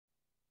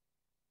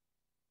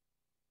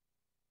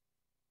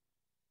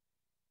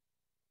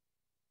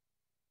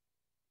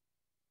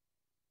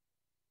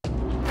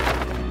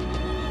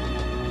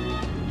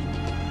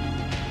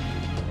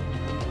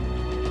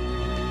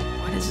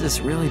this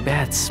really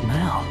bad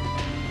smell?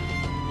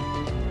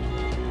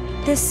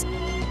 This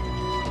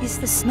is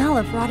the smell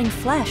of rotting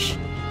flesh.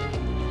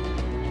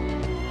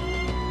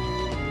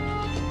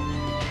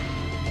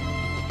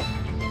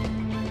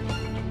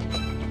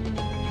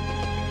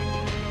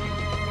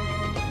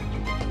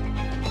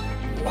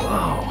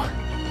 Whoa.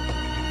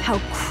 How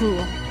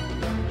cruel.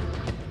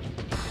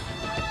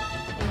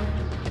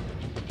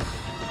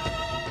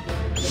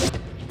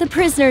 The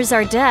prisoners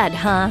are dead,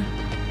 huh?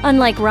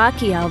 Unlike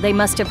Rakiel, they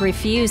must have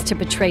refused to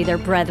betray their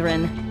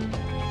brethren.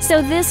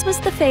 So this was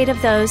the fate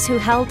of those who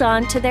held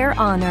on to their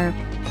honor.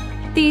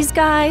 These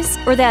guys,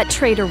 or that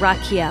traitor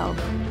Rakiel,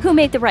 who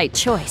made the right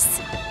choice?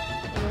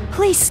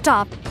 Please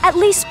stop, at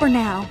least for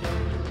now.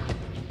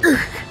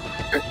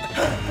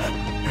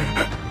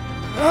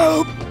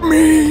 Help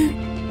me!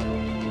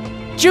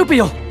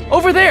 Jupiel!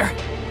 Over there!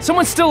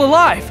 Someone's still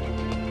alive!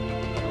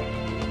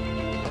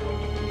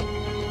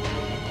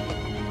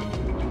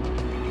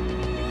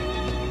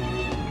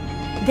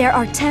 There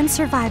are 10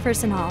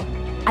 survivors in all.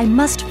 I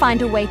must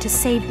find a way to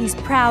save these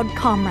proud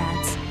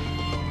comrades.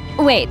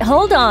 Wait,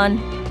 hold on.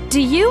 Do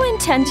you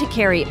intend to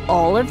carry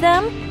all of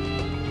them?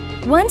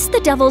 Once the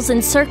Devil's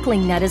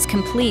encircling net is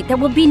complete, there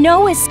will be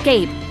no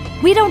escape.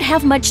 We don't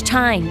have much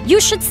time. You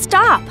should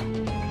stop!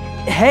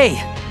 Hey!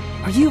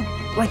 Are you,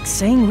 like,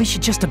 saying we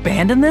should just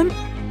abandon them?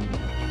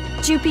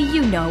 Jupi,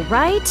 you know,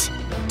 right?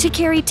 To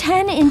carry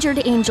 10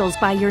 injured angels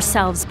by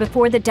yourselves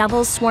before the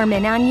Devils swarm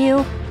in on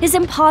you is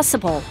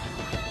impossible.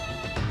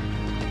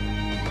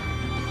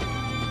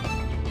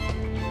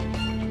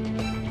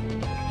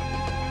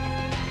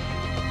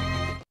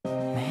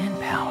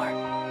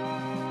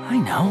 I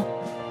know.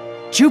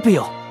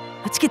 Jupiel,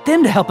 let's get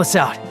them to help us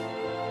out.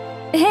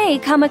 Hey,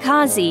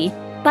 Kamikaze.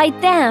 By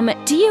them,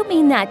 do you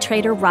mean that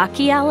traitor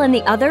Rakiel and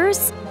the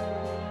others?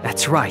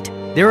 That's right.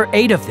 There are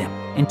 8 of them,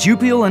 and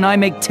Jupiel and I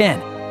make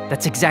 10.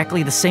 That's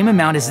exactly the same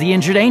amount as the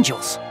injured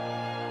angels.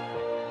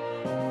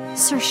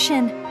 Sir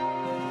Shin,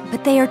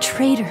 but they are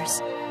traitors.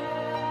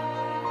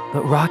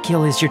 But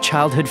Rakiel is your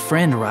childhood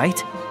friend,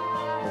 right?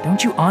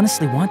 Don't you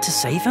honestly want to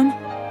save him?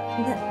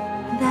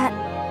 That...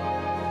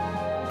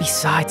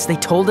 Besides, they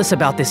told us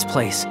about this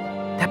place.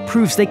 That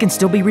proves they can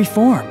still be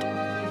reformed.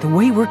 The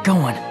way we're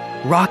going,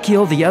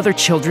 Rakiel, the other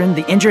children,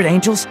 the injured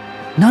angels,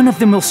 none of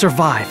them will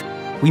survive.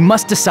 We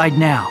must decide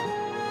now.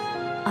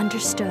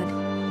 Understood.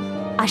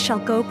 I shall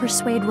go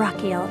persuade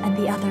Rakiel and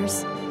the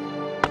others.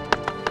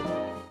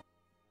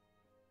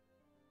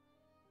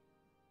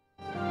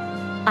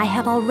 I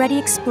have already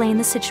explained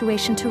the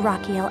situation to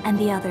Rakiel and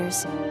the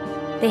others.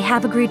 They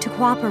have agreed to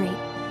cooperate.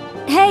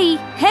 Hey!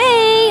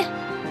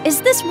 Is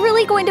this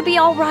really going to be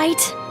all right?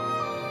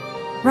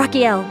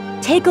 Rakiel,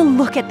 take a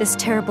look at this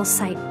terrible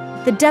sight.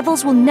 The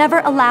Devils will never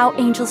allow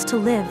angels to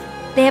live.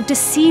 They have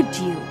deceived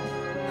you.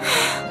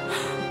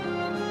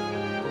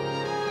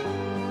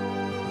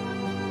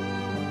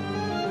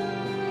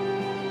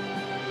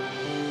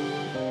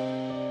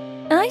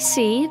 I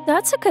see.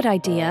 That's a good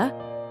idea.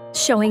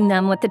 Showing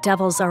them what the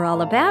Devils are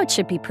all about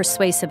should be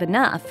persuasive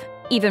enough,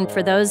 even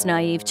for those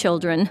naive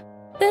children.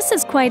 This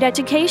is quite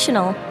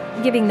educational.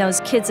 Giving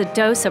those kids a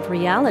dose of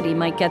reality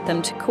might get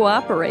them to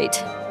cooperate.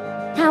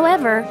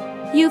 However,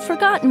 you've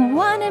forgotten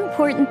one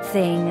important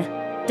thing.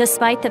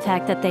 Despite the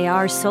fact that they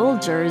are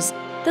soldiers,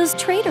 those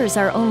traitors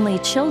are only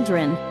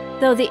children.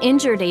 Though the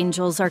injured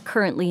angels are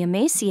currently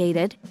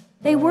emaciated,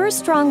 they were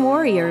strong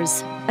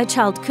warriors. A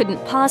child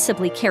couldn't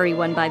possibly carry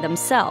one by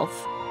themselves.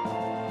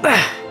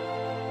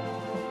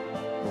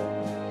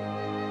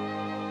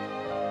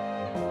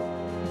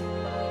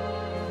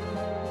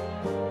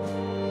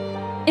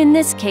 In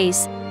this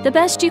case, the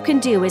best you can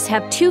do is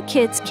have 2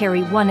 kids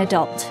carry 1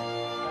 adult.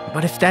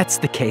 But if that's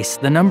the case,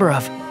 the number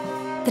of...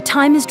 The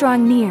time is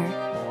drawing near.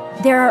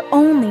 There are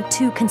only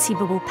 2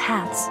 conceivable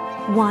paths.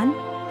 One,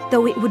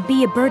 though it would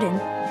be a burden,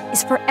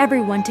 is for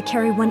everyone to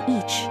carry 1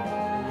 each.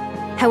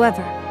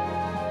 However,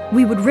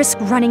 we would risk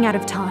running out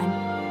of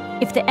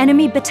time. If the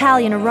enemy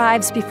battalion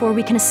arrives before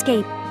we can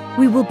escape,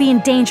 we will be in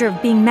danger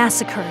of being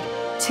massacred.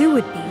 2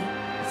 would be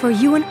for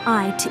you and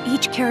I to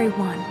each carry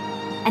 1,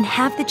 and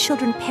have the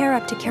children pair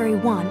up to carry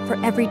 1 for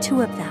every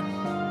 2 of them.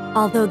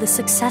 Although the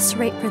success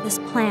rate for this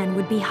plan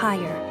would be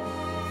higher,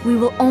 we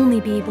will only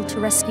be able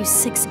to rescue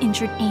 6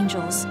 injured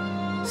angels.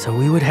 So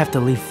we would have to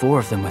leave 4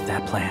 of them with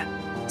that plan.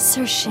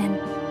 Sir Shin,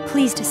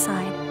 please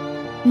decide.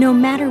 No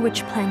matter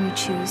which plan you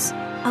choose,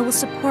 I will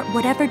support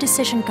whatever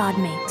decision God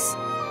makes.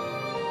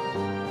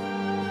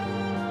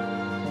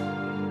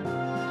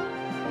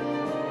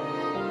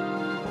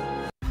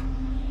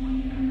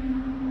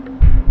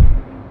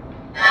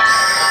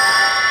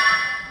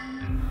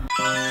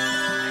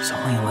 There's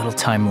only a little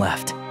time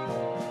left.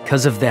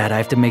 Because of that, I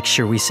have to make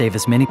sure we save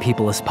as many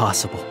people as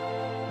possible.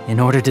 In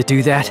order to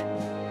do that,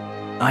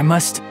 I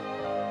must...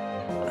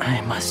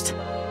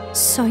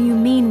 So you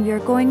mean we are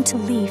going to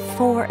leave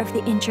 4 of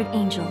the injured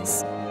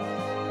angels?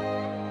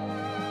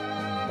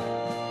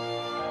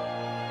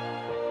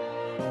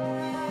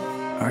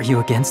 Are you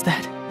against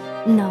that?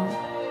 No,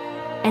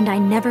 and I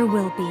never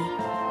will be.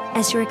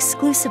 As your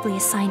exclusively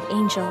assigned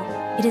angel,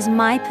 it is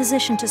my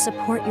position to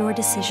support your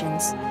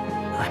decisions.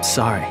 I'm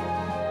sorry.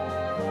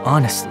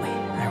 Honestly,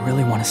 I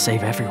really want to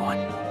save everyone.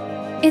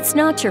 It's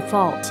not your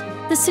fault.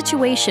 The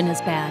situation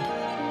is bad.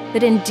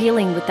 But in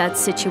dealing with that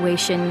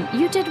situation,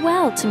 you did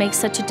well to make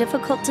such a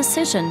difficult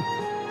decision.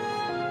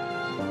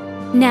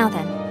 Now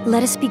then,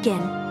 let us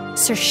begin.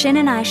 Sir Shin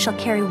and I shall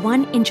carry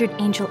one injured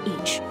angel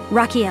each.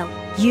 Rakiel,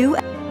 you...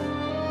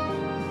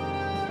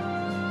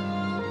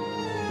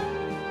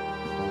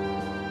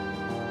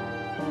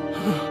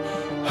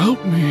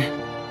 Help me,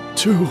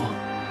 too.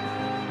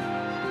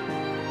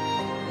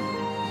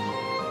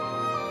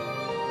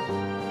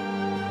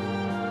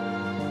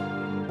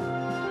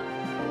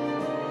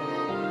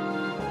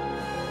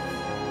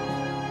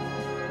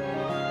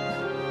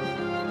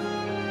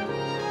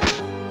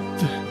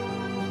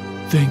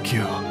 Thank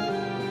you.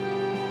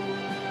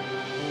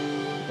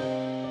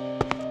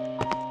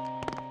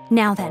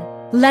 Now then,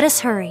 let us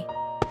hurry.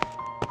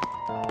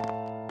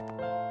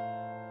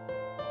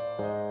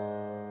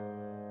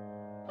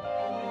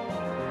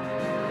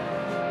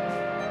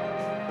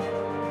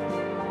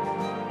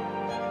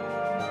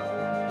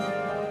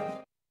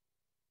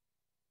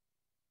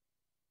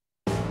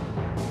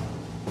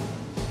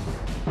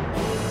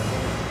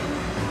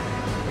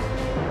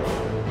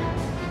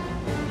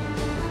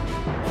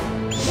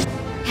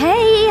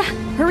 Hey!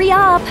 Hurry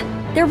up!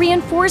 The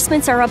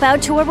reinforcements are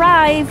about to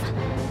arrive.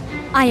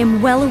 I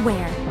am well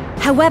aware.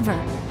 However,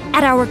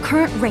 at our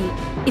current rate,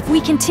 if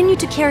we continue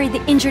to carry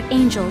the injured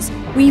angels,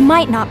 we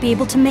might not be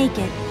able to make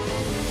it.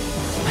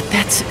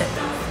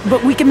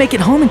 But we can make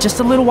it home in just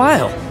a little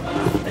while.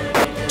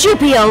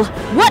 Jupiel,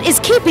 what is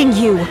keeping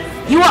you?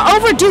 You are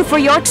overdue for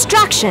your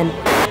extraction.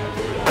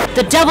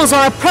 The devils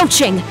are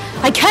approaching.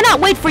 I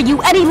cannot wait for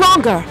you any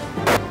longer.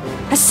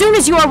 As soon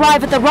as you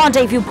arrive at the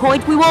rendezvous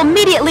point, we will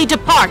immediately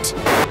depart.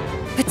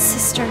 But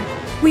sister,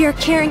 we are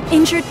carrying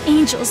injured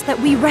angels that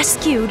we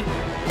rescued.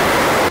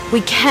 We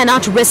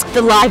cannot risk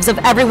the lives of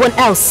everyone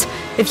else.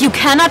 If you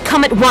cannot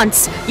come at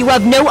once, you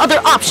have no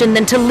other option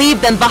than to leave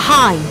them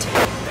behind.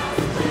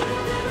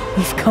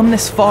 We've come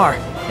this far,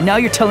 and now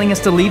you're telling us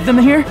to leave them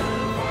here?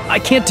 I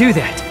can't do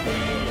that.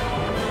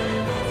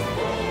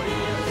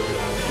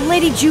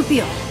 Lady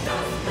Jupiel,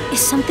 is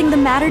something the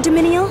matter,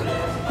 Dominiel?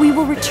 We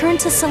will return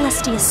to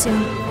Celestia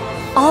soon.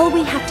 All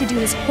we have to do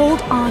is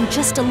hold on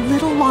just a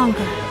little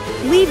longer.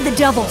 Leave the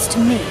devils to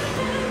me.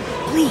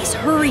 Please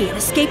hurry and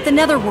escape the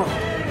Netherworld,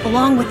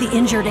 along with the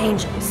injured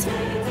angels.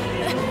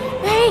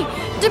 Hey,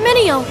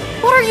 Dominiel,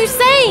 what are you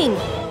saying?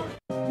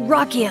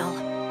 Rakiel,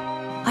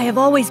 I have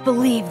always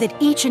believed that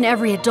each and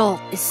every adult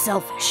is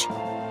selfish.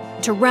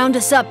 To round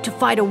us up to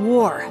fight a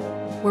war,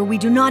 where we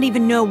do not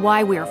even know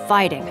why we are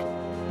fighting,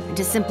 and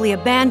to simply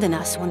abandon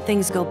us when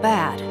things go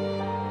bad.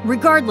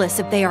 Regardless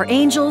if they are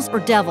angels or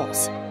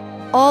devils,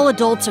 all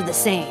adults are the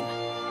same.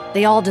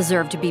 They all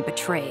deserve to be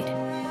betrayed.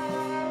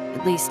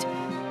 At least,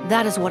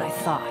 that is what I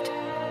thought.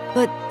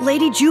 But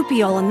Lady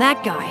Jupiel and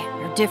that guy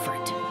are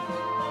different.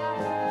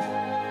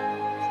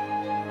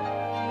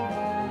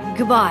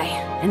 Goodbye,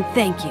 and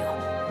thank you.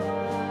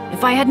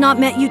 If I had not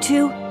met you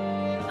two,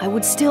 I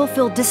would still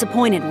feel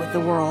disappointed with the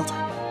world.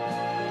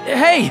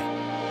 Hey!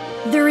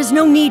 There is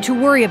no need to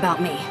worry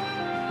about me.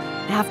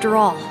 After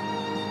all,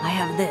 I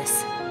have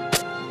this.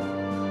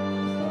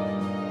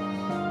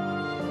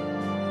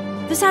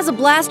 This has a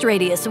blast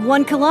radius of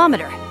 1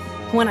 kilometer.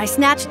 When I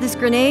snatched this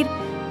grenade,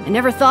 I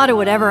never thought it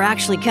would ever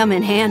actually come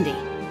in handy.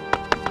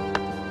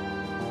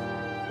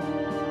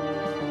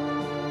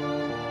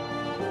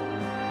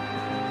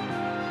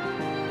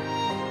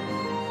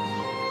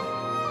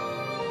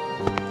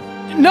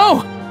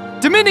 No!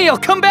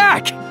 Dominiel, come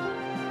back!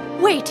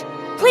 Wait,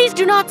 please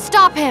do not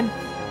stop him.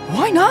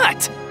 Why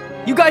not?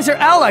 You guys are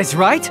allies,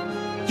 right?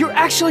 You're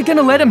actually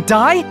gonna let him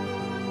die?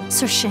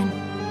 Sir Shin,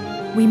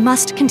 we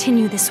must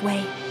continue this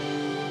way.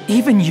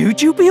 Even you,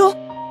 Jupiel?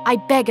 I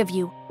beg of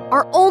you,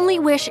 our only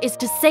wish is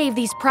to save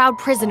these proud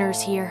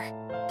prisoners here.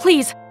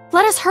 Please,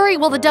 let us hurry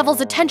while the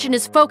devil's attention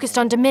is focused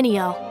on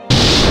Dominio.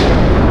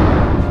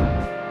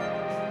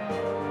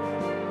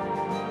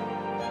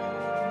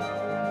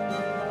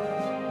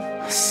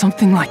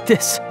 Something like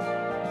this.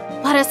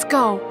 Let us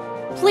go.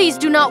 Please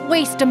do not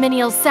waste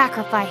Dominio's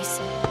sacrifice.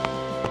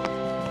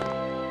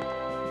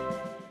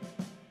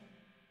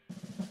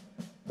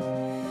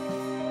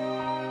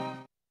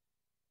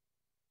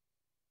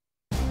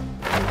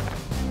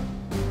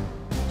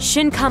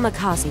 Shin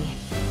Kamikaze,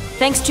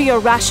 thanks to your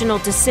rational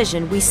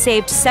decision, we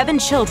saved 7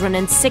 children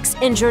and 6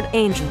 injured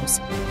angels.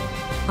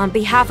 On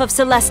behalf of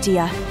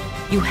Celestia,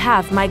 you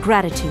have my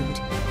gratitude.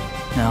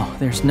 No,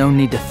 there's no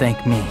need to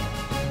thank me.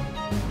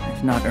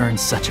 I've not earned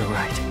such a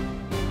right.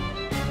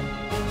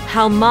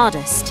 How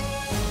modest.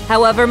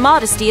 However,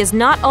 modesty is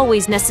not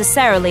always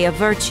necessarily a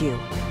virtue.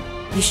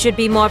 You should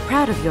be more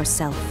proud of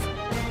yourself.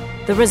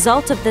 The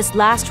result of this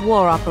last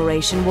war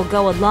operation will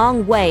go a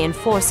long way in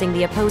forcing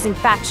the opposing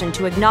faction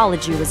to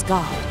acknowledge you as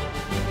God.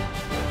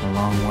 A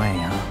long way,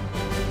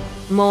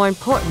 huh? More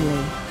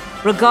importantly,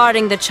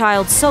 regarding the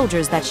child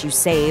soldiers that you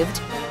saved,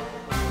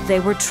 they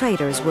were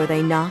traitors, were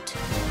they not?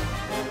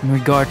 In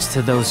regards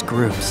to those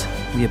groups,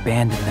 we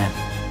abandoned them.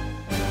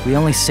 We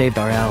only saved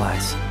our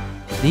allies.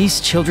 These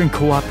children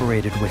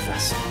cooperated with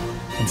us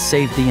and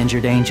saved the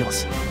injured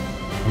angels.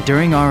 And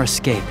during our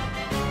escape,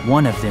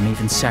 one of them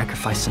even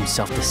sacrificed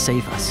himself to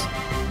save us.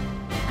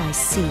 I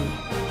see.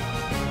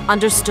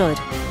 Understood.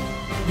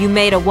 You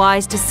made a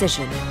wise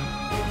decision.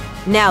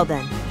 Now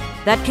then,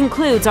 that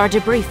concludes our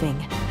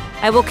debriefing.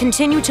 I will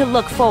continue to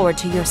look forward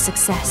to your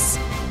success.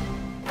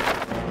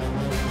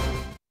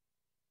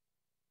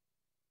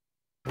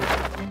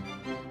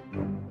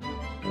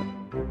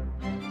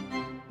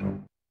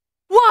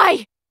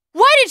 Why?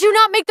 Why did you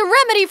not make the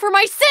remedy for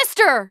my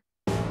sister?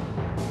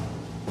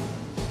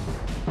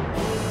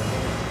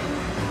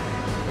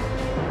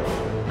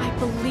 I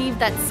believed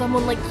that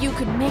someone like you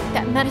could make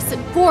that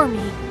medicine for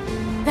me.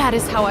 That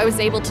is how I was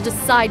able to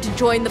decide to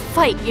join the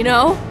fight, you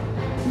know?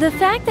 The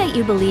fact that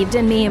you believed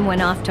in me and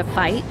went off to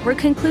fight were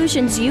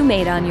conclusions you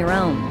made on your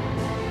own.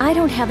 I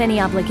don't have any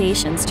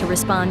obligations to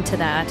respond to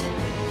that.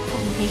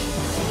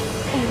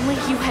 Only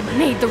you had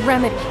made the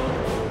remedy.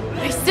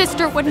 My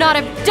sister would not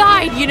have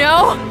died, you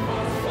know?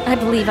 I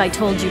believe I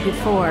told you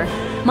before.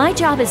 My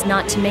job is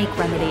not to make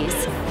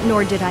remedies,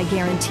 nor did I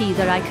guarantee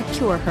that I could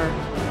cure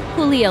her.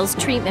 Julio's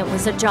treatment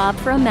was a job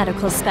for a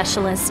medical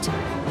specialist.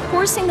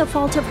 Forcing the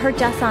fault of her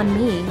death on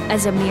me,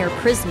 as a mere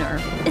prisoner,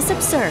 is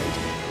absurd.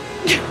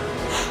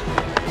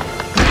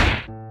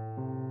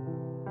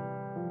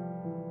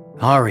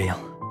 Ariel,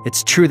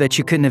 it's true that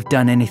you couldn't have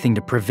done anything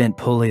to prevent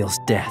Julio's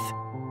death.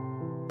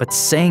 But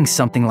saying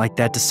something like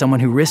that to someone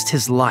who risked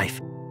his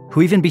life,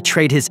 who even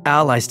betrayed his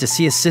allies to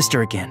see his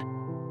sister again,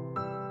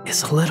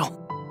 is a little...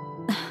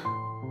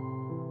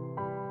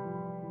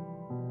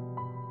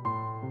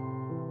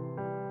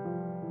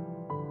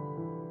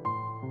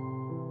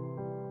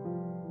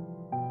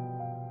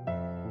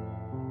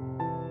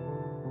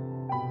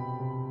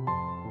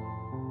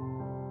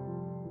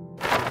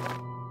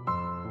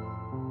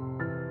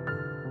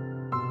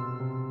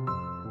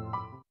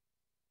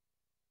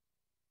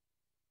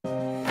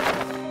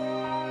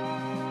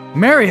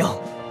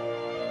 Mariel!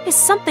 Is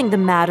something the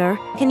matter?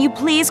 Can you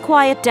please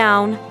quiet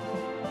down?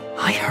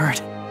 I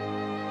heard.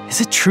 Is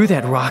it true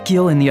that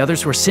Rakiel and the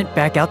others were sent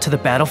back out to the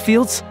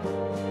battlefields?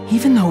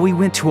 Even though we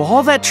went to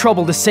all that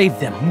trouble to save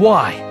them,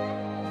 why?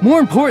 More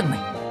importantly,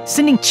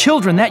 sending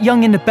children that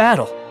young into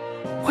battle.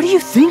 What are you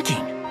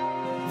thinking?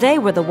 They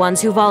were the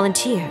ones who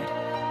volunteered.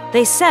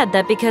 They said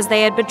that because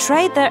they had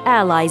betrayed their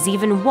allies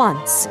even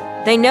once,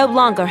 they no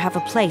longer have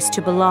a place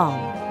to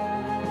belong.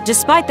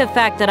 Despite the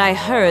fact that I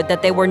heard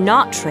that they were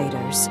not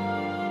traitors,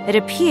 it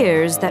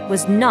appears that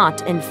was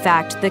not, in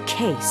fact, the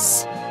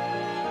case.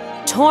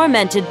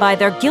 Tormented by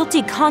their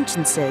guilty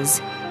consciences,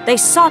 they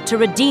sought to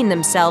redeem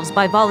themselves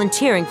by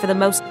volunteering for the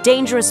most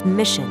dangerous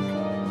mission.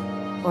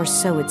 Or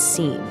so it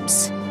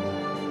seems.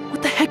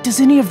 What the heck does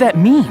any of that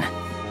mean?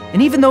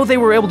 And even though they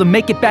were able to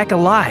make it back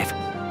alive,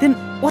 then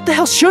what the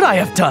hell should I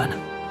have done?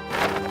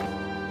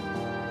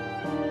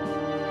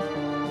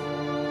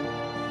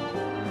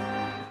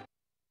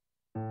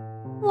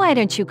 Why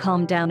don't you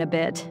calm down a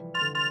bit?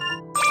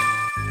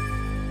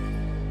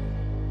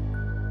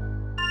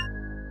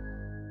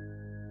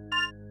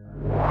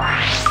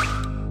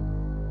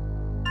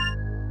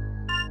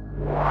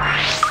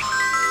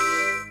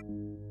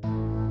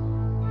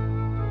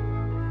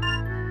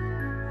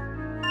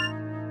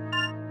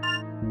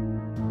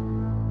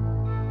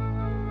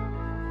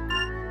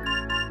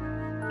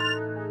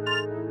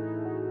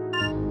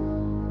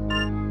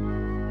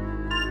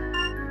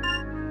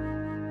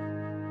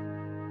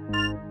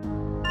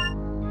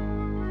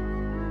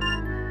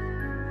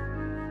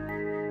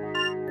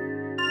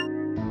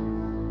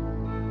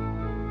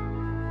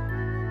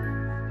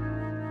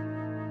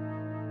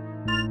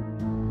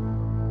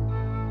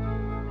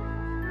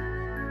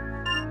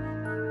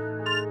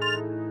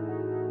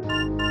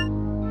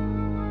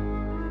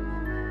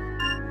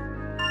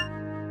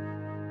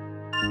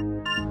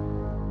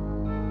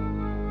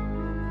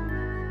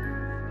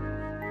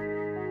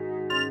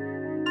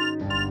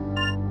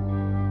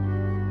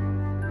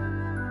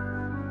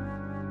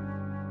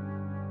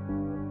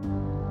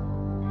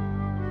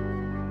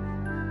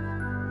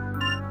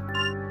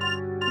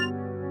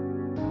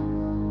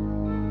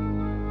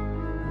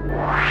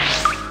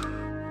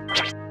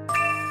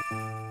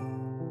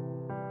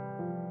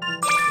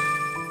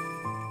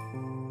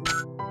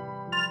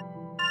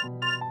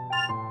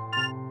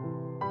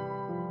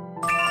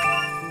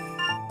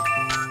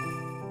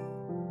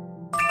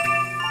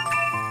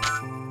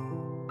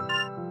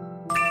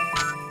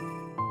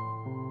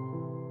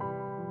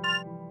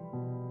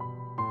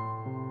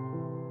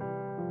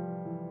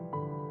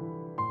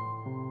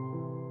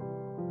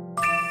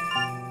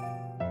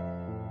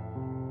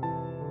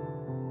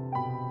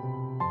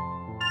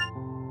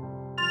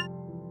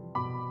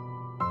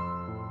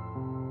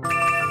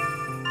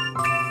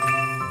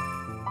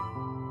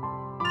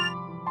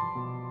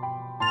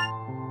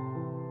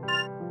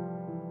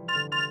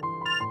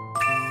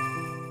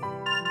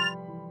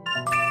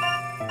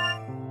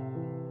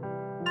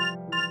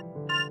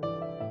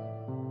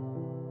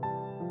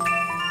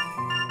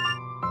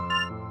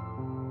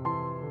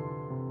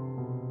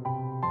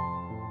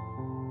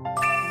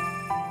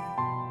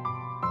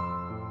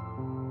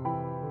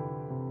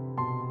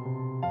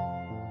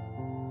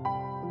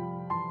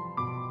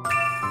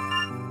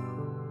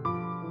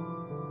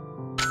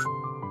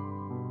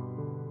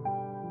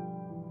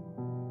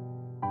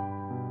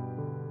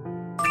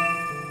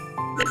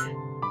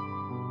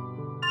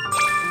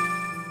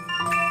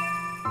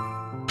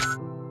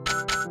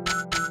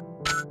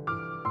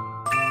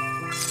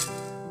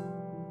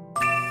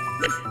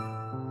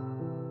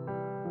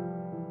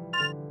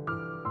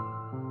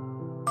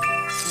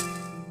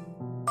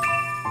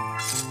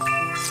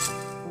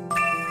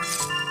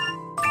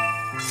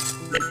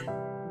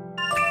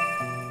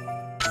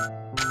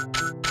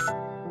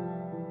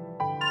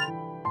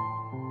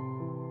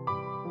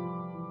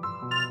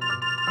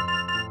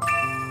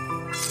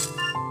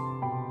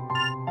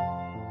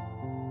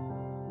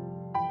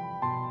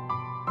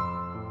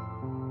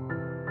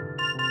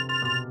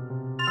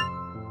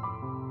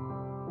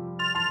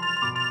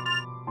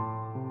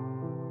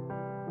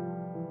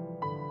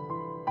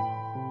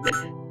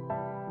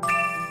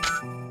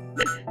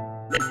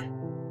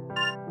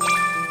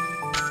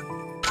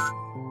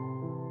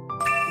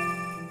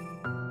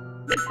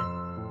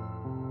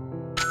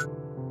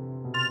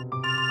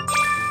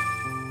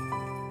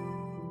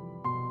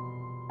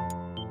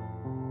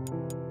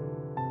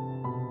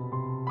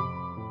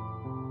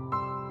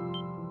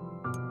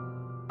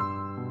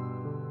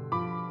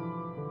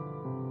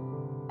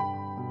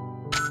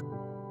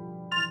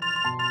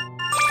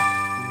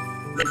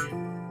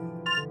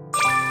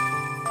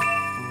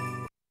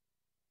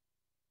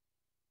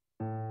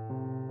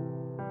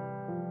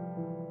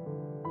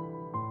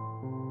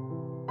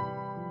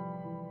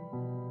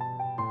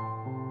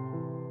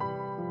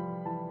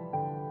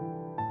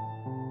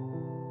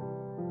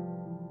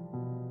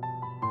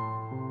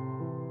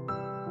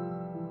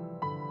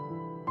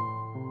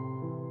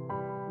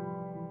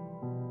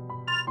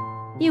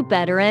 You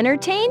better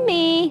entertain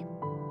me.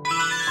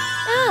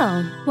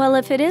 Oh, well,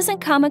 if it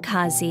isn't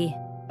Kamikaze,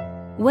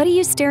 what are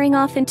you staring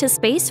off into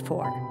space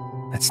for?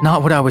 That's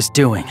not what I was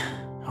doing.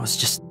 I was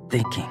just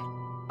thinking.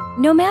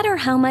 No matter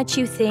how much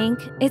you think,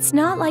 it's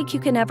not like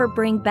you can ever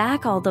bring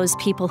back all those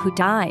people who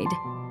died.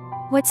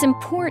 What's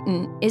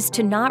important is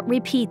to not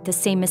repeat the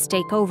same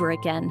mistake over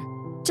again.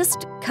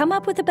 Just come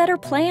up with a better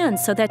plan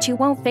so that you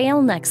won't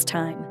fail next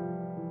time.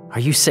 Are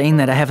you saying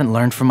that I haven't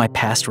learned from my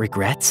past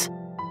regrets?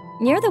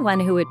 You're the one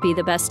who would be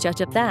the best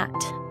judge of that.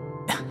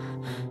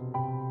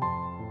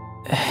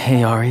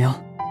 Hey, Ariel.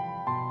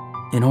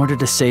 In order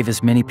to save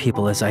as many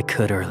people as I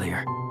could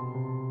earlier,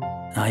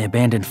 I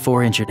abandoned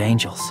 4 injured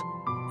angels.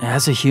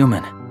 As a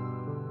human,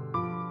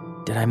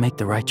 did I make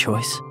the right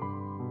choice?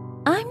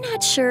 I'm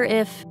not sure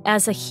if,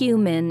 as a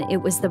human,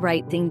 it was the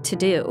right thing to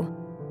do.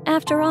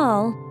 After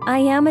all, I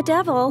am a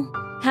devil.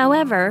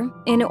 However,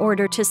 in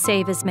order to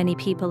save as many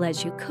people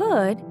as you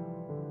could,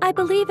 I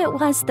believe it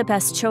was the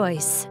best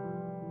choice.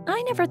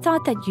 I never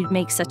thought that you'd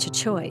make such a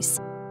choice,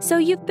 so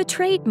you've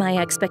betrayed my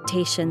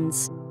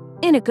expectations.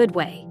 In a good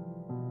way.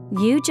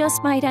 You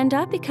just might end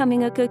up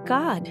becoming a good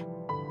god.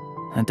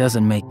 That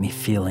doesn't make me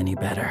feel any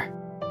better.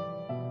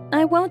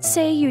 I won't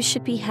say you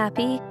should be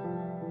happy,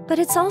 but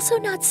it's also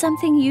not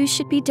something you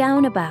should be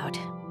down about.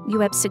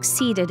 You have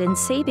succeeded in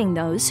saving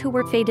those who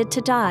were fated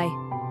to die.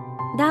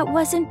 That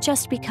wasn't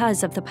just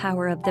because of the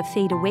power of the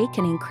Fate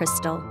Awakening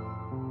crystal.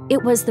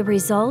 It was the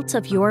result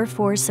of your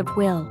force of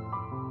will.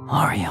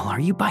 Ariel, are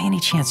you by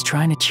any chance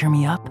trying to cheer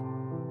me up?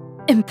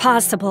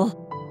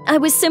 Impossible. I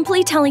was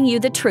simply telling you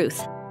the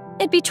truth.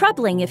 It'd be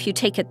troubling if you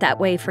take it that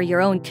way for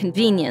your own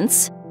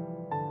convenience.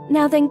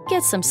 Now then,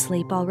 get some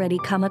sleep already,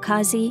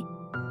 Kamikaze.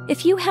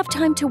 If you have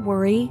time to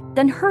worry,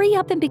 then hurry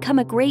up and become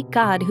a great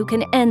god who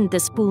can end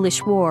this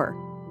foolish war.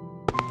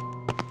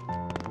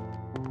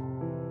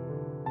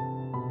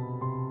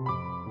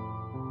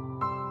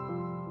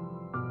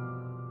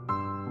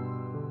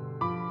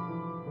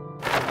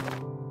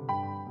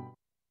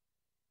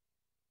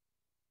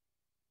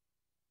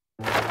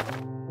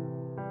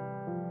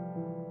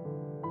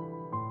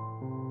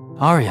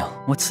 Ariel,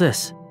 what's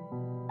this?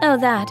 Oh,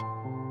 that.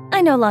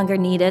 I no longer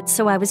need it,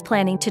 so I was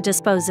planning to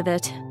dispose of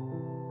it.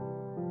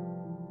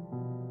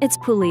 It's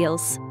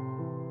Puliel's.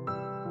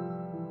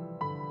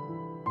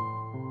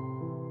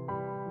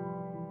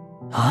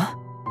 Huh?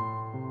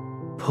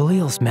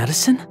 Puliel's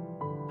medicine?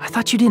 I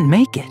thought you didn't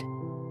make it.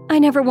 I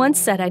never once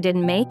said I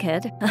didn't make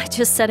it. I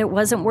just said it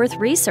wasn't worth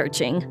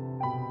researching.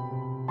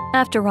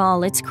 After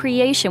all, its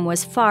creation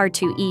was far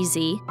too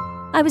easy.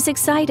 I was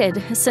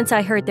excited since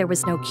I heard there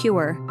was no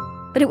cure.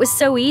 But it was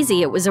so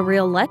easy it was a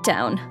real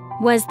letdown.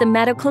 Was the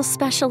medical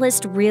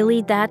specialist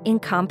really that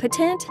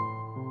incompetent?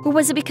 Or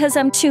was it because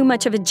I'm too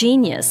much of a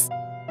genius?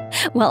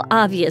 Well,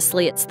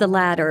 obviously it's the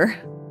latter.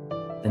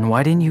 Then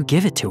why didn't you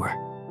give it to her?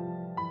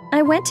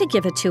 I went to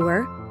give it to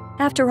her.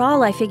 After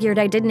all, I figured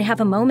I didn't have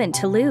a moment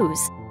to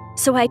lose.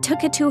 So I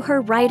took it to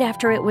her right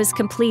after it was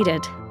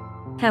completed.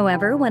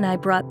 However, when I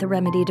brought the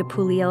remedy to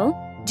Puliel,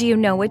 do you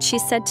know what she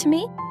said to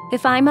me?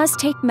 If I must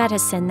take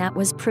medicine that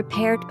was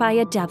prepared by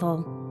a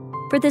devil,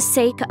 for the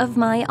sake of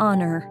my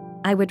honor,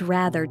 I would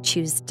rather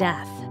choose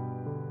death.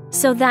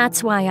 So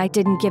that's why I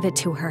didn't give it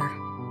to her.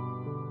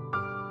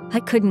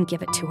 I couldn't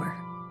give it to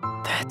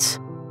her. That's...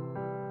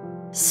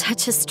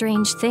 Such a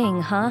strange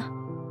thing, huh?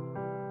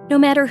 No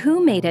matter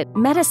who made it,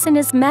 medicine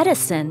is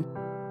medicine.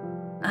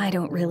 I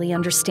don't really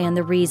understand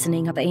the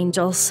reasoning of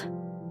angels.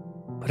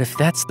 But if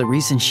that's the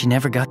reason she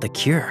never got the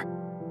cure,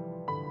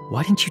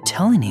 why didn't you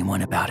tell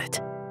anyone about it?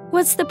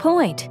 What's the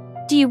point?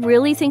 Do you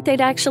really think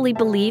they'd actually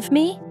believe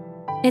me?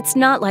 It's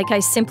not like I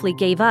simply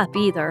gave up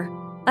either.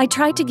 I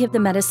tried to give the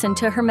medicine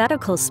to her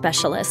medical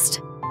specialist.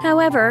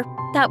 However,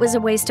 that was a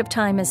waste of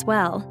time as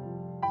well.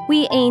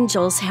 We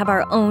angels have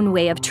our own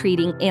way of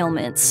treating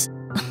ailments.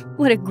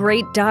 What a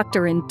great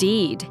doctor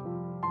indeed.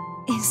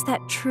 Is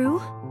that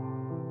true?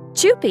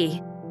 Jupi,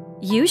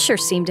 you sure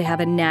seem to have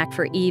a knack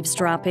for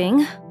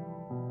eavesdropping.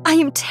 I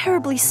am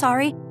terribly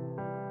sorry.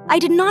 I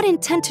did not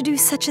intend to do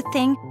such a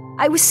thing.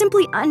 I was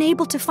simply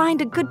unable to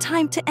find a good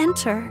time to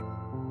enter.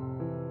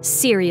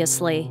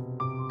 Seriously,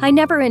 I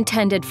never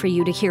intended for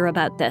you to hear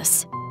about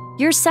this.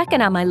 You're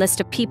second on my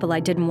list of people I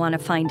didn't want to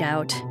find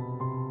out.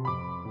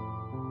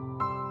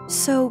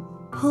 So,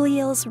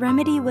 Puliel's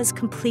remedy was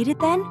completed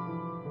then?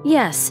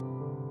 Yes.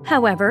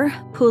 However,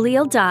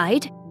 Puliel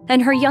died,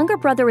 and her younger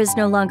brother is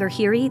no longer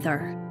here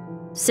either.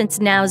 Since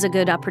now's a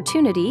good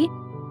opportunity,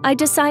 I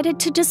decided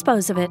to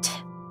dispose of it.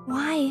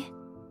 Why?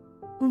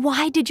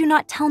 Why did you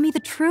not tell me the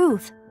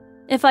truth?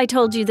 If I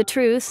told you the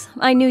truth,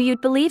 I knew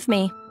you'd believe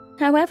me.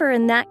 However,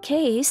 in that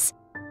case,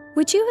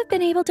 would you have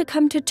been able to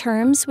come to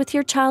terms with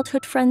your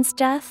childhood friend's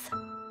death?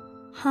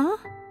 Huh?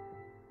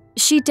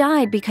 She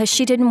died because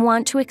she didn't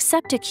want to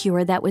accept a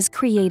cure that was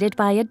created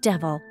by a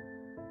devil.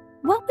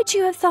 What would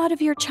you have thought of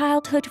your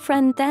childhood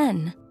friend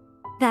then?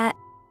 That...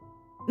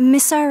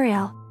 Miss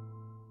Ariel,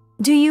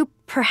 do you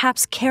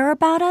perhaps care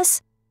about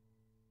us?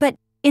 But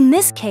in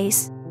this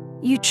case,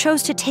 you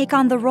chose to take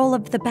on the role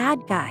of the bad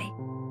guy.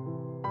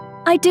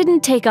 I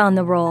didn't take on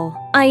the role.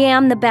 I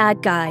am the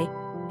bad guy.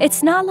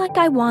 It's not like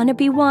I want to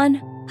be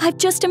one. I've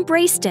just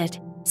embraced it,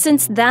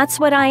 since that's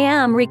what I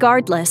am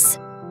regardless.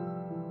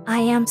 I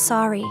am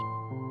sorry.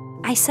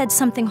 I said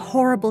something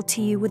horrible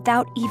to you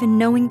without even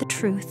knowing the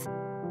truth.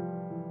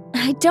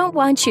 I don't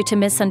want you to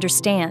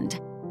misunderstand.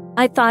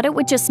 I thought it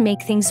would just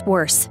make things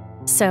worse,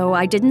 so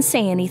I didn't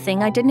say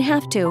anything I didn't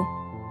have to.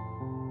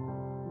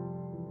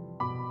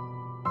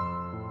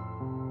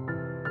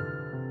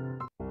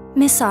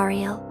 Miss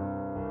Ariel,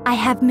 I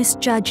have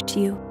misjudged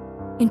you.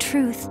 In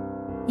truth,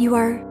 you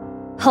are...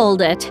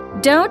 Hold it.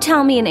 Don't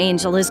tell me an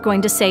angel is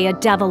going to say a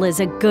devil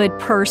is a good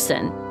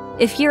person.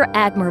 If your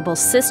admirable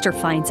sister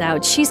finds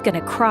out, she's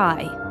gonna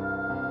cry.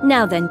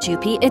 Now then,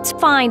 Jupi, it's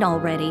fine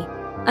already.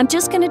 I'm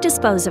just gonna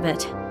dispose of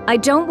it. I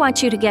don't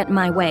want you to get in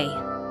my way.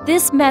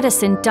 This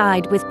medicine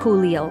died with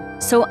Puliel,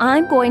 so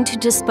I'm going to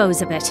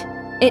dispose of it.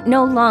 It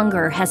no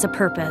longer has a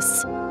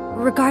purpose.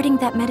 Regarding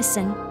that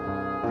medicine,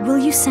 will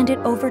you send it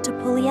over to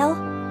Puliel?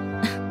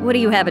 What do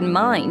you have in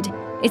mind?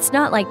 It's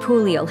not like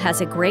Puliel has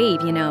a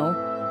grave, you know.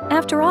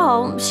 After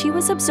all, she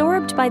was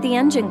absorbed by the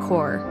engine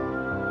core.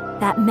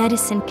 That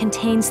medicine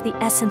contains the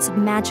essence of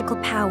magical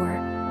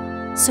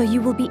power, so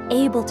you will be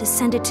able to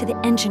send it to the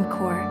engine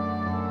core.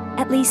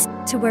 At least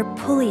to where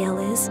Puliel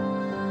is.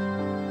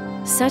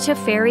 Such a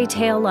fairy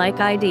tale-like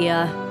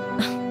idea.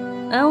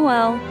 Oh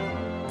well,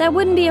 that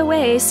wouldn't be a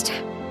waste.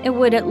 It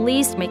would at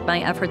least make my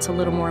efforts a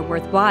little more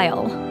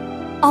worthwhile.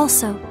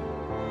 Also,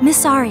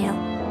 Miss Ariel,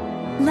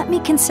 let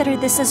me consider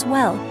this as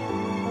well.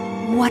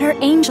 What are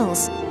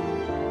angels?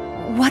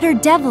 What are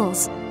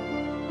devils?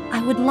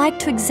 I would like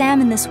to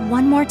examine this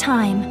one more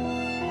time.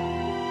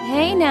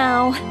 Hey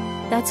now,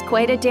 that's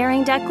quite a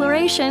daring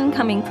declaration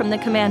coming from the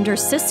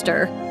commander's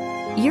sister.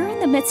 You're in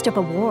the midst of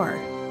a war.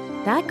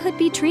 That could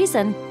be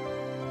treason.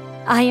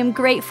 I am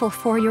grateful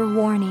for your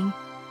warning.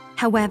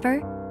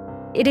 However,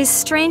 it is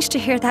strange to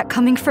hear that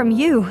coming from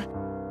you.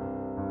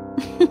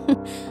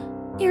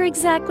 You're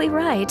exactly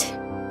right.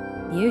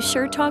 You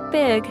sure talk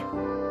big.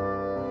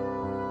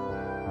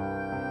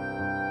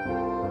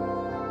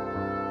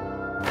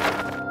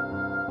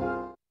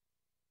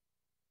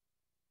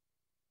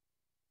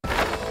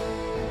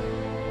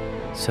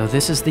 So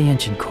this is the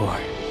engine core.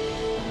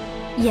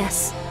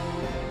 Yes.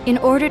 In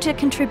order to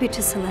contribute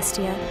to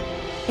Celestia,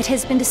 it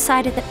has been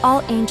decided that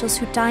all angels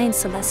who die in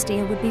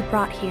Celestia would be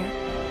brought here.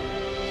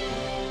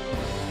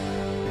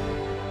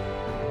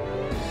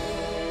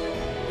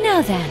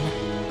 Now then.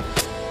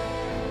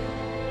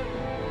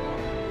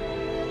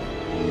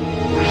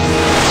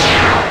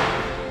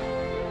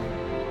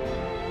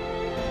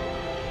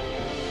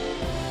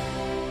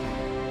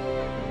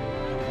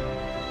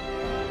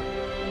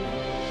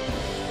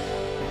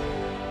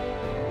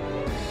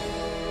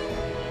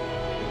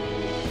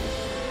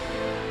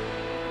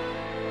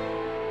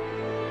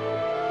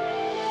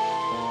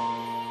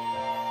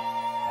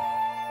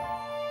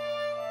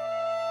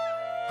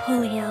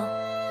 Puliel.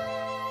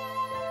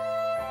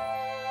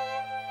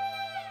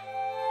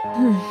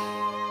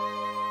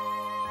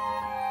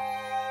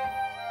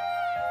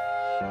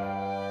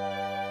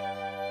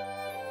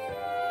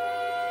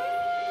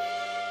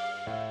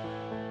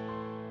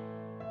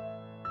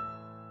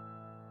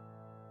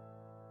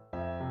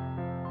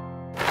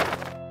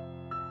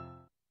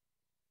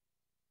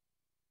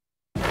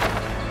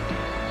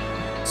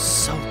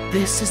 So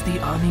this is the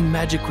Ami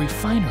Magic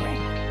Refinery.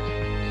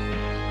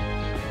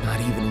 Not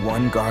even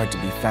one guard to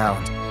be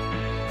found.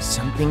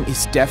 Something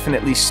is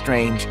definitely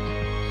strange.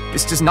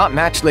 This does not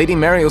match Lady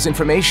Mariel's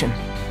information.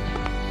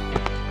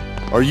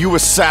 Are you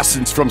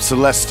assassins from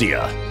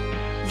Celestia?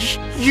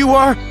 You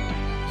are...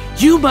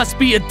 You must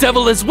be a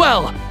devil as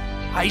well!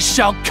 I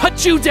shall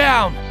cut you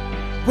down!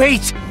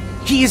 Wait!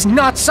 He is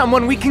not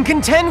someone we can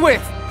contend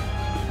with!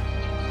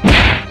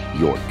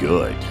 You're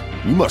good.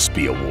 You must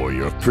be a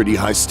warrior of pretty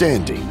high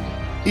standing.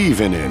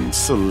 even in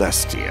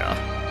Celestia.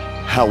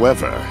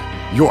 However,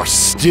 you're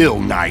still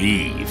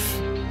naive.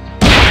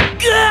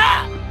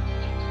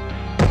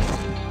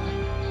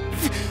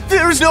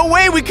 There's no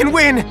way we can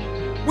win!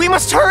 We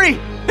must hurry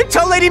and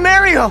tell Lady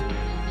Mariel!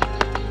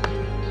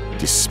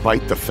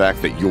 Despite the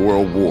fact that you're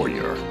a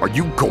warrior, are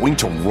you going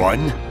to run?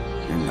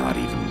 You're not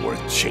even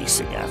worth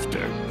chasing after.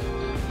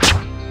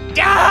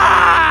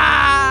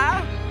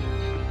 Ah!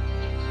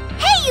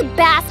 Hey, you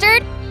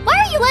bastard! Why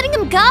are you letting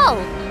him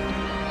go?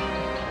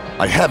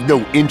 I have no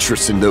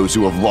interest in those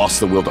who have lost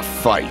the will to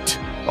fight.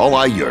 All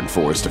I yearn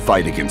for is to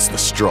fight against the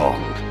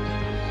strong.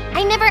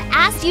 I never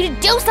asked you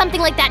to do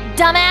something like that,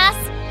 dumbass!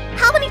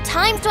 How many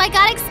times do I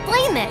gotta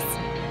explain this?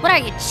 What are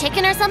you,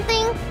 chicken or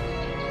something?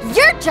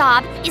 Your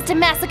job is to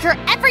massacre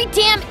every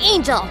damn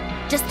angel!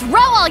 Just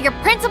throw all your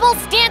principles,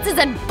 stances,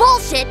 and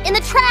bullshit in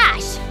the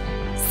trash!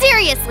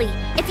 Seriously,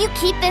 if you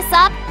keep this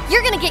up,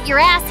 you're gonna get your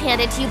ass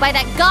handed to you by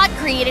that god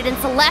created in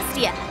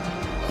Celestia.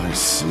 I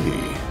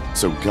see.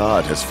 So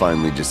God has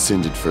finally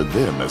descended for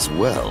them as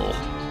well.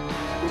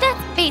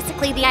 That's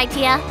basically the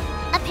idea.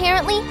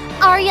 Apparently,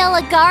 Ariel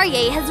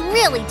Agarye has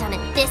really done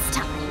it this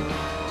time.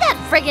 That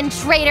friggin'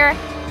 traitor!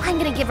 I'm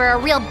gonna give her a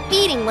real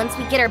beating once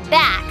we get her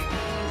back.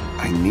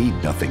 I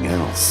need nothing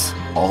else.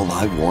 All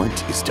I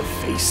want is to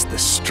face the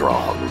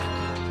strong.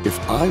 If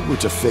I were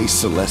to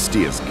face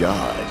Celestia's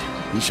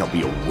god, he shall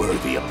be a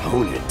worthy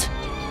opponent.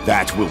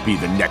 That will be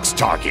the next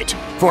target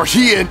for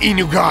Hien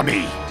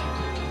Inugami!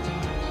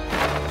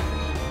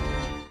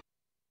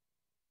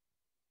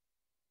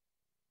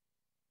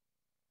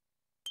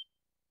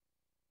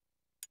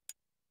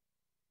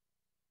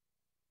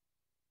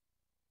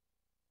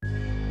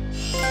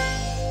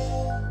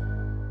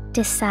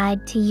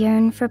 Decide to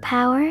yearn for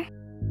power?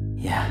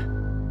 Yeah.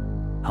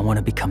 I want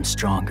to become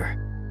stronger,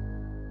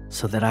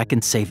 so that I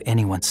can save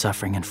anyone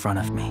suffering in front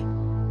of me.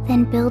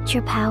 Then build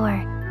your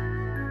power.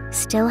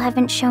 Still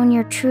haven't shown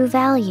your true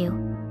value.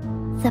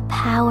 The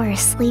power is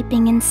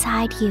sleeping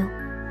inside you.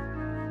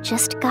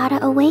 Just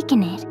gotta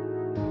awaken it.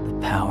 The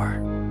power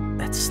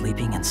that's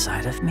sleeping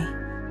inside of me?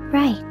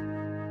 Right.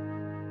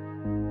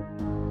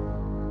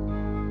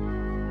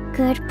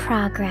 Good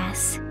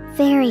progress.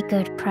 Very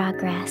good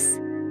progress.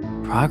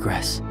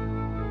 Progress?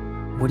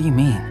 What do you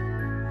mean?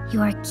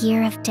 Your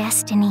gear of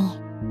destiny.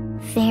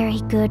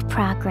 Very good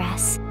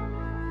progress.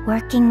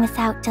 Working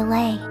without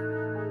delay.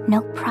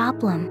 No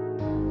problem.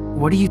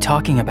 What are you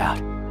talking about?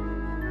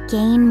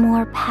 Gain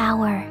more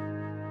power.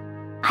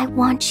 I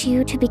want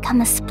you to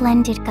become a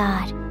splendid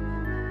god.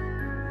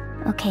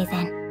 Okay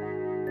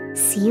then.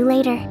 See you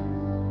later.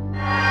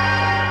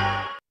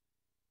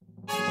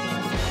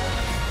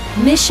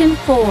 Mission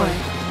 4,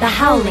 The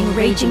Howling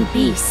Raging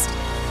Beast.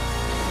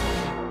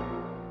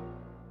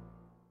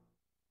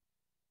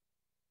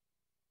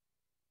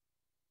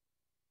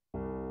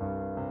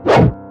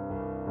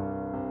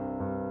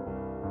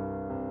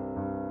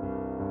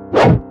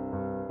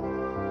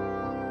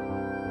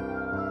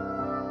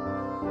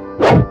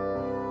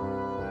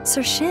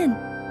 Sir Shin,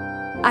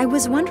 I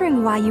was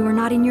wondering why you were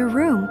not in your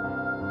room.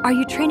 Are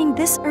you training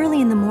this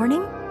early in the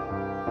morning?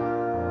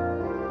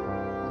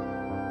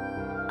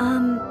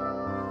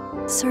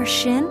 Sir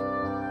Shin?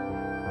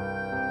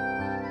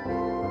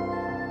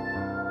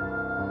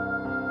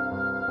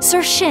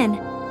 Sir Shin,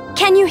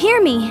 can you hear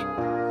me?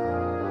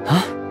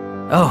 Huh?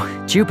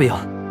 Oh,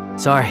 Jupiel.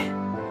 Sorry.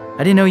 I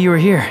didn't know you were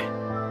here.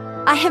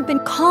 I have been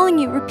calling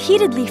you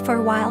repeatedly for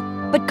a while,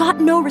 but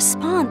got no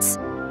response.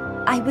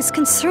 I was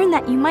concerned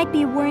that you might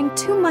be worrying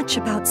too much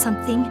about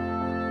something.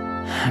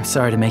 I'm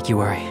sorry to make you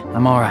worry.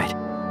 I'm alright.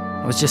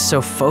 I was just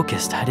so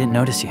focused, I didn't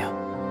notice you.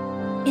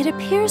 It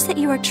appears that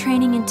you are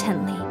training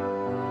intently.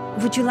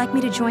 Would you like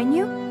me to join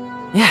you?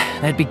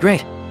 Yeah, that'd be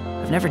great.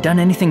 I've never done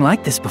anything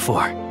like this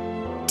before.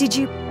 Did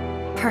you,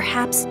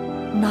 perhaps,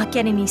 not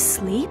get any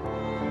sleep?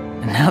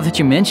 And now that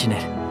you mention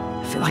it,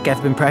 I feel like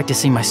I've been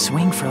practicing my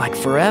swing for like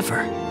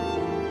forever.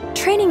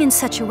 Training in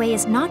such a way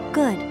is not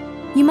good.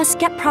 You must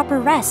get proper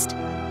rest.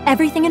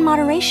 Everything in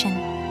moderation.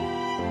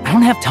 I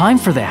don't have time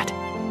for that.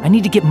 I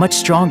need to get much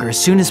stronger as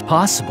soon as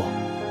possible.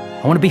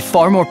 I want to be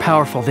far more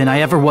powerful than I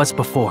ever was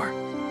before.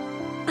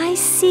 I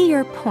see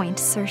your point,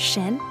 Sir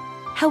Shin.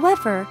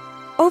 However,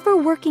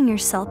 overworking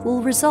yourself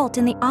will result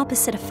in the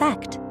opposite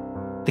effect.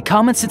 The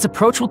common sense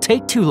approach will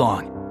take too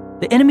long.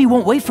 The enemy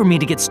won't wait for me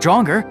to get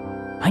stronger.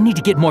 I need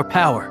to get more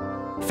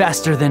power,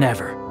 faster than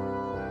ever.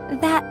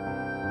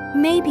 That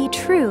may be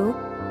true,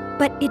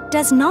 but it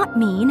does not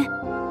mean...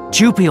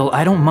 Jupiel,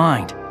 I don't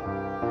mind.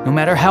 No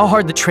matter how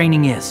hard the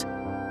training is,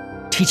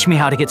 teach me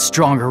how to get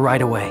stronger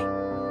right away.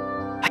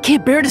 I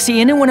can't bear to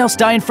see anyone else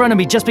die in front of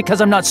me just because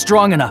I'm not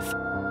strong enough.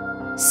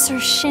 Sir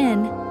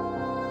Shin...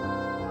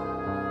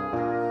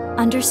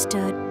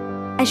 Understood.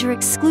 As your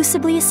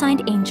exclusively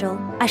assigned angel,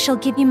 I shall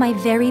give you my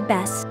very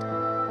best.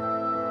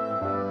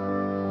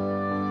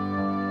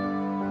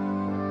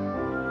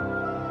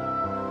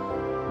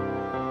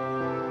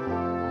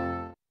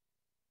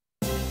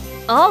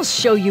 I'll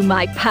show you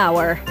my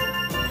power.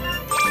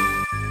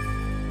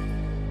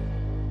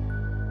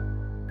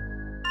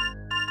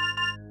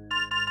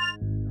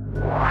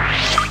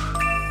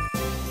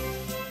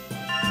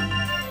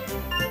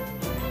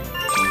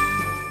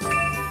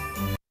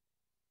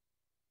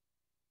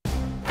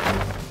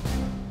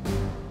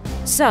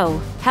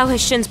 So, how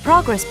has Shin's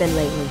progress been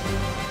lately?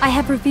 I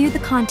have reviewed the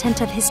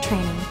content of his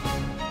training.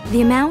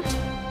 The amount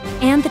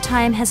and the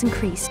time has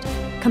increased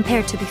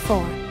compared to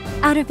before.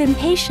 Out of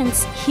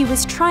impatience, he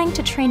was trying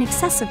to train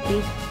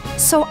excessively,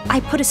 so I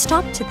put a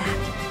stop to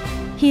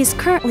that. He is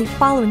currently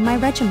following my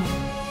regimen.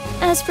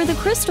 As for the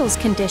crystal's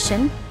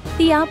condition,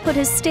 the output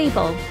is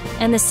stable,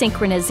 and the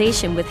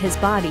synchronization with his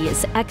body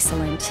is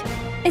excellent.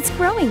 It's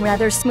growing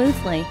rather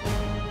smoothly.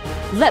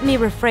 Let me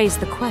rephrase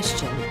the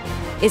question.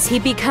 Is he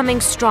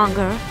becoming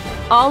stronger?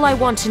 All I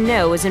want to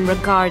know is in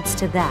regards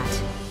to that.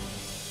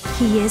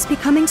 He is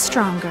becoming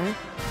stronger.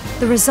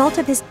 The result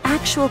of his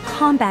actual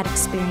combat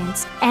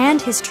experience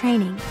and his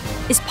training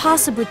is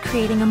possibly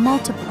creating a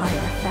multiplier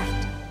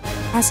effect.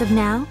 As of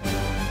now,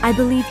 I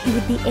believe he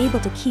would be able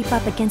to keep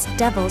up against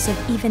devils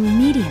of even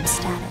medium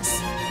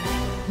status.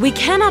 We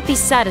cannot be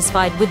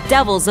satisfied with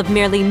devils of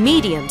merely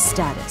medium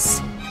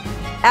status.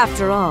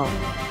 After all,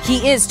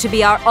 he is to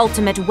be our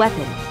ultimate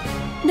weapon.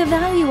 The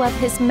value of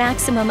his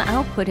maximum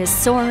output is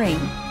soaring.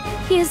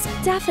 He is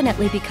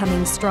definitely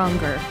becoming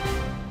stronger.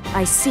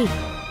 I see.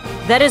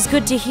 That is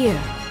good to hear.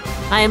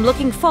 I am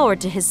looking forward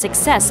to his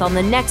success on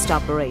the next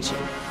operation.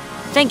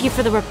 Thank you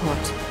for the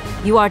report.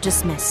 You are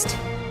dismissed.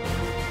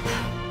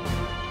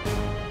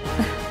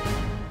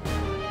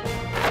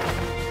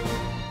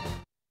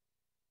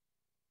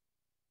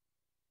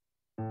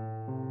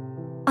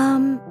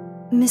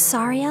 Miss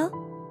Ariel?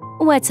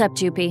 What's up,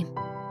 Jupi?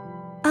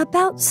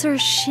 About Sir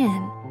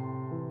Shin.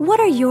 What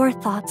are your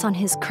thoughts on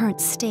his current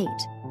state?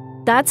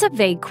 That's a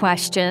vague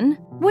question.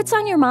 What's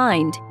on your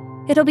mind?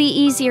 It'll be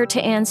easier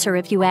to answer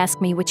if you ask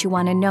me what you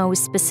want to know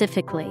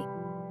specifically.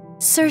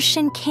 Sir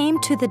Shin came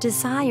to the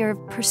desire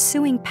of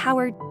pursuing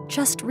power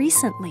just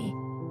recently.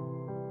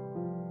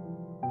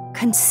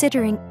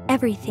 Considering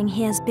everything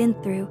he has been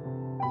through,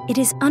 it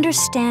is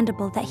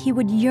understandable that he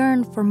would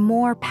yearn for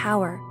more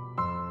power.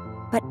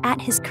 But at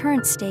his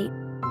current state,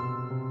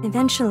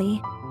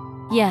 eventually...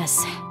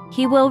 Yes,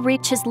 he will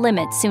reach his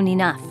limit soon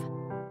enough.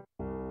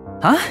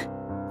 Huh?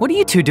 What are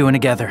you two doing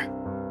together?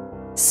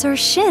 Sir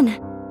Shin!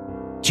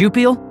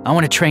 Jupiel, I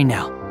want to train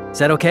now. Is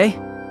that okay?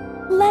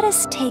 Let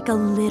us take a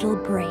little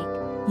break.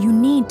 You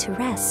need to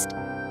rest.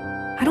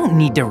 I don't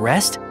need to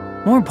rest.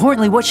 More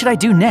importantly, what should I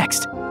do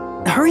next?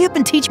 Hurry up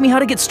and teach me how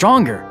to get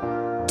stronger.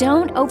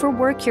 Don't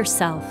overwork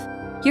yourself.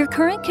 Your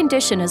current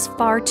condition is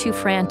far too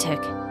frantic.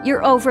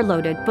 You're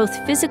overloaded, both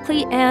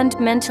physically and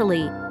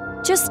mentally.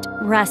 Just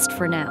rest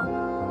for now.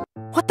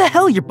 What the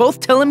hell? You're both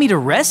telling me to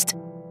rest?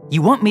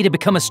 You want me to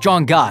become a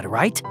strong god,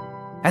 right?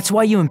 That's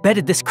why you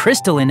embedded this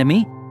crystal into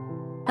me.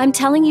 I'm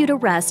telling you to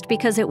rest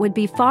because it would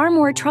be far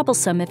more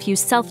troublesome if you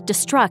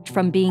self-destruct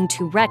from being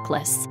too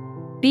reckless.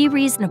 Be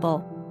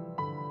reasonable.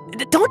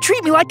 Don't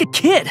treat me like a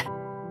kid!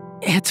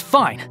 It's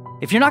fine.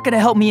 If you're not gonna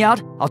help me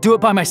out, I'll do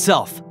it by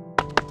myself.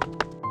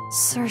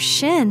 Sir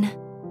Shin...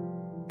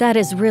 That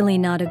is really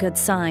not a good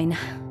sign.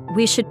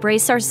 We should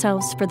brace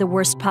ourselves for the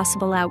worst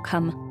possible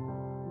outcome.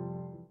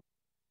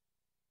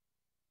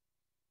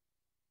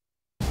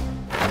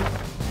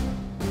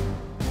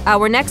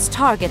 Our next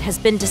target has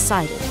been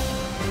decided.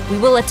 We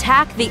will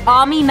attack the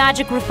Ami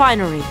Magic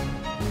Refinery.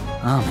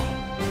 Ami?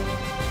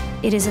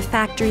 It is a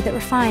factory that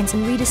refines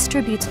and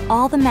redistributes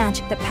all the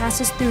magic that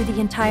passes through the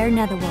entire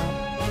netherworld.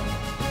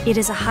 It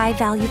is a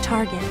high-value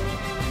target.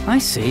 I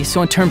see,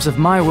 so in terms of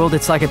my world,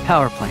 it's like a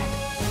power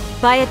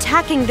plant. By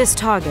attacking this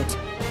target,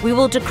 we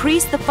will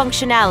decrease the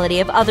functionality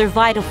of other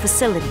vital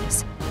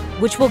facilities,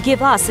 which will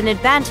give us an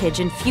advantage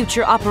in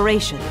future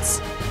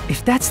operations.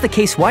 If that's the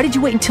case, why did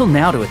you wait until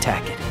now to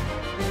attack it?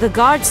 The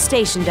guards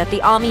stationed at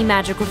the Ami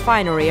Magic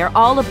Refinery are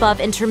all above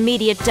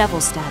intermediate devil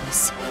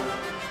status.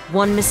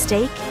 One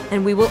mistake,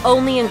 and we will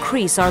only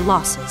increase our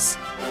losses.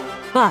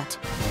 But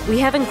we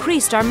have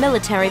increased our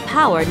military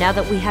power now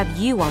that we have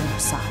you on our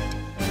side.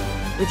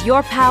 With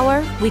your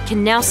power, we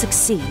can now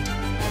succeed.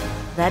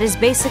 That is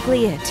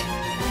basically it.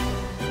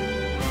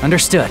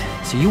 Understood.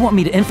 So you want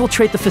me to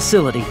infiltrate the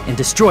facility and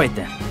destroy it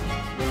then?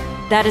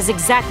 That is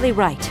exactly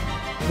right.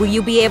 Will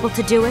you be able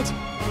to do it?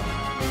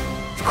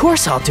 Of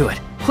course I'll do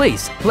it.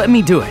 Please, let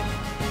me do it.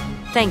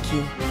 Thank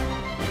you.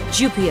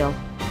 Jupiel,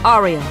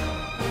 Ariel,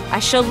 I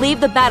shall leave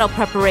the battle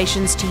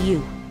preparations to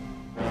you.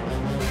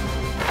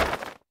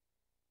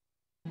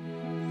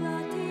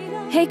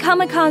 Hey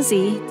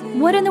Kamikaze,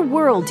 what in the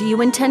world do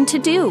you intend to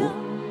do?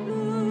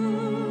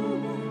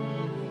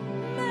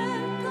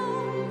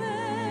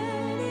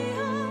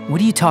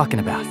 What are you talking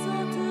about?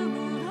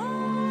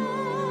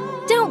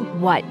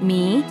 Don't what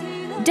me.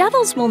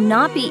 Devils will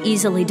not be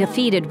easily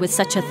defeated with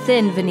such a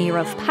thin veneer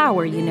of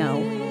power, you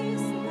know.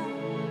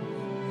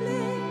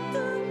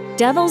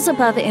 Devils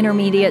above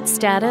intermediate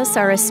status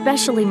are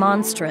especially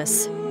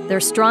monstrous. They're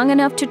strong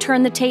enough to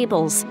turn the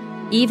tables,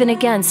 even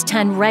against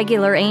 10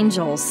 regular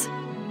angels.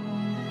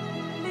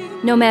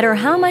 No matter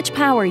how much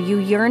power you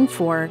yearn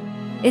for,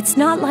 it's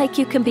not like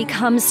you can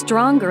become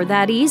stronger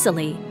that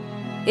easily.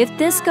 If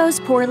this goes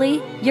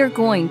poorly, you're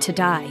going to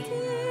die.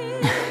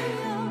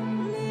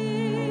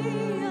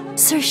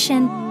 Sir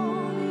Shin,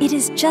 it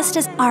is just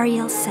as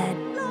Ariel said.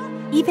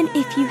 Even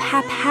if you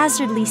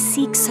haphazardly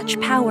seek such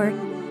power,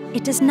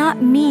 it does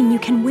not mean you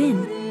can win.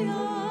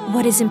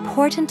 What is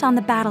important on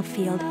the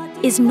battlefield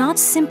is not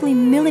simply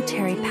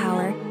military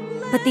power,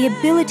 but the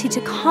ability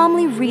to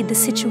calmly read the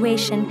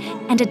situation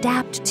and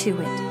adapt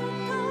to it.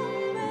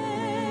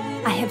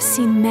 I have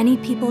seen many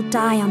people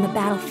die on the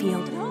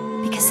battlefield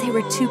because they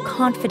were too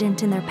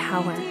confident in their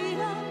power.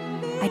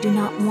 I do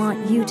not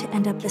want you to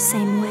end up the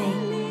same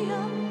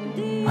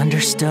way.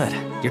 Understood.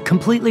 You're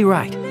completely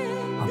right.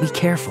 I'll be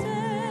careful.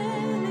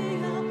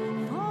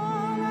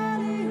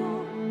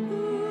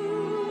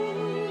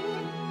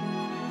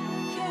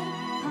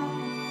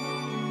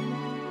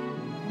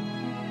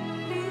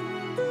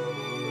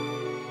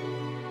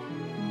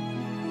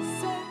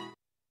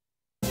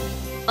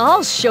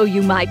 I'll show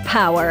you my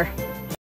power.